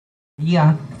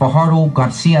Maria Fajardo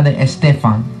Garcia de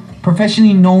Estefan,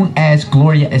 professionally known as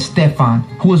Gloria Estefan,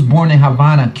 who was born in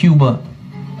Havana, Cuba.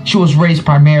 She was raised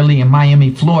primarily in Miami,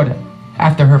 Florida,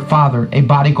 after her father, a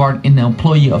bodyguard and the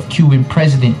employee of Cuban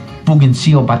President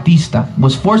Fulgencio Batista,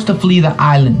 was forced to flee the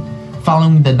island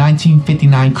following the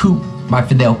 1959 coup by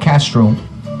Fidel Castro.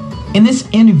 In this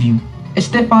interview,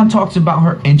 Estefan talks about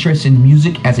her interest in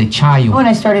music as a child. When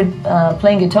I started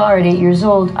playing guitar at 8 years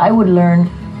old, I would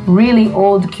learn really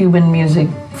old Cuban music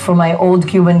from my old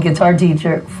Cuban guitar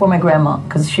teacher for my grandma,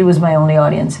 because she was my only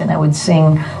audience, and I would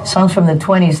sing songs from the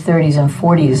 20s, 30s, and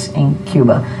 40s in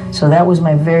Cuba. So that was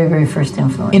my very, very first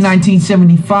influence. In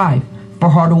 1975,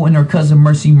 Fajardo and her cousin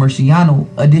Mercy Murciano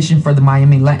auditioned for the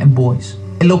Miami Latin Boys,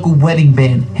 a local wedding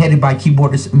band headed by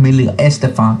keyboardist Emilio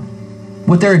Estefan.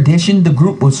 With their audition, the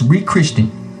group was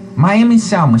rechristened Miami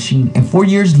Sound Machine, and 4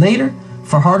 years later,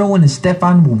 Fajardo and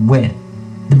Estefan were wed.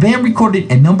 The band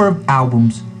recorded a number of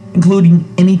albums, including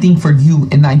Anything for You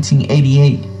in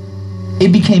 1988.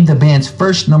 It became the band's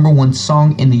first #1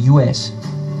 song in the US.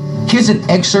 Here's an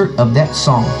excerpt of that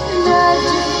song.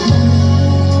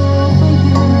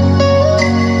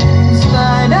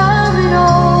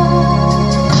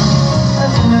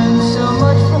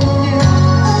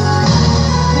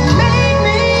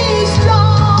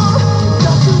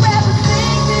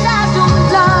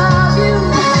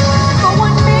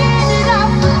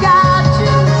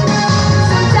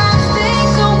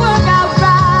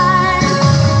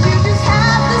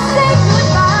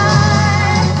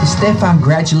 Estefan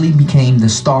gradually became the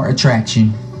star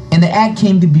attraction, and the act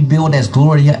came to be billed as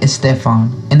Gloria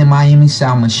Estefan and the Miami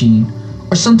Sound Machine,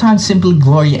 or sometimes simply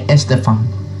Gloria Estefan.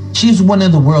 She is one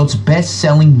of the world's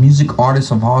best-selling music artists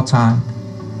of all time,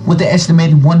 with an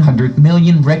estimated 100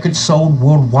 million records sold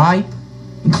worldwide,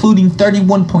 including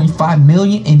 31.5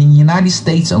 million in the United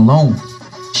States alone.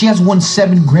 She has won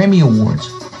 7 Grammy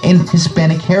Awards, an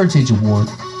Hispanic Heritage Award,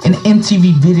 an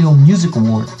MTV Video Music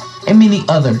Award, and many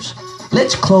others.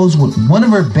 Let's close with one of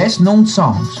her best-known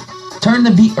songs, Turn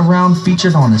the Beat Around,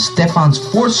 featured on Estefan's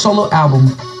 4th solo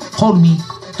album, Hold Me,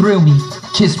 Thrill Me,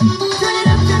 Kiss Me.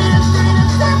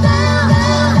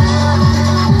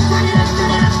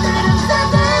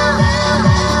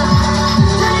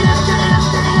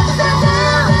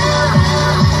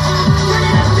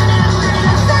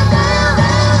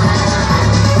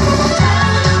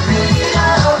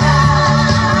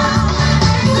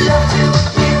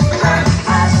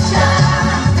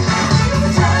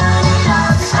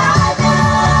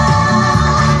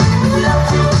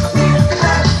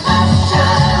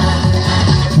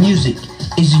 Music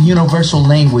is a universal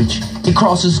language. It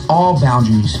crosses all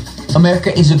boundaries.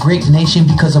 America is a great nation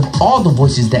because of all the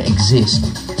voices that exist.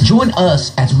 Join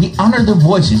us as we honor their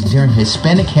voices during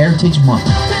Hispanic Heritage Month.